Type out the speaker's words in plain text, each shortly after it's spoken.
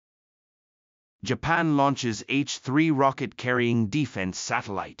Japan launches H3 rocket carrying defense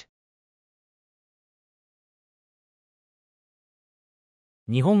satellite.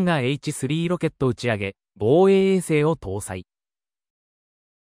 日本が H3 ロケット打ち上げ、防衛衛星を搭載。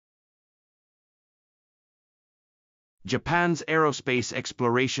Japan's Aerospace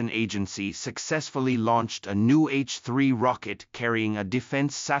Exploration Agency successfully launched a new H3 rocket carrying a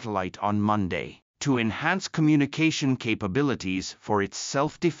defense satellite on Monday to enhance communication capabilities for its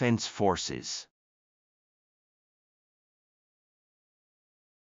self-defense forces.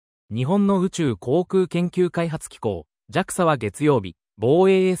 日本の宇宙航空研究開発機構 JAXA は月曜日、防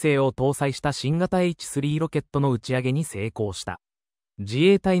衛衛星を搭載した新型 H3 ロケットの打ち上げに成功した。自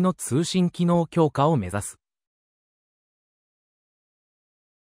衛隊の通信機能強化を目指す。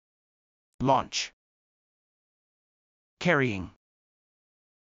Launch. Carrying.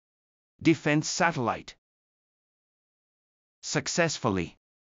 Defense satellite. Successfully.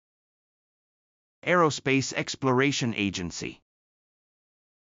 Aerospace Exploration Agency.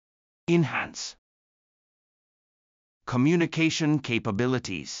 Enhance. Communication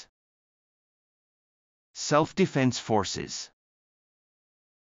capabilities. Self-defense forces.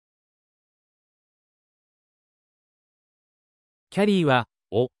 キャリーは、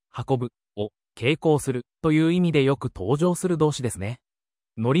を、運ぶ、を、携行するという意味でよく登場する動詞ですね。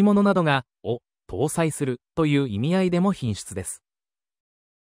乗り物などが、を、搭載するという意味合いでも品質です。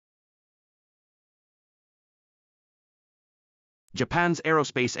Japan's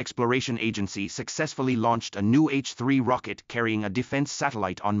Aerospace Exploration Agency successfully launched a new H3 rocket carrying a defense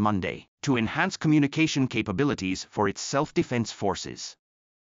satellite on Monday to enhance communication capabilities for its self-defense forces.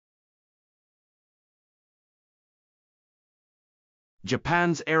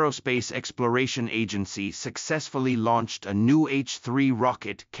 Japan's Aerospace Exploration Agency successfully launched a new H3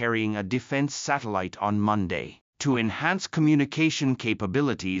 rocket carrying a defense satellite on Monday to enhance communication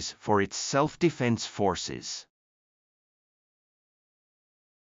capabilities for its self-defense forces.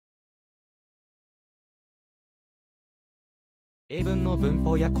 英文の文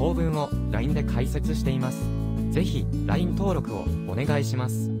法や構文を LINE で解説しています。ぜひ LINE 登録をお願いしま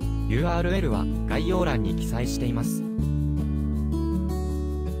す。URL は概要欄に記載しています。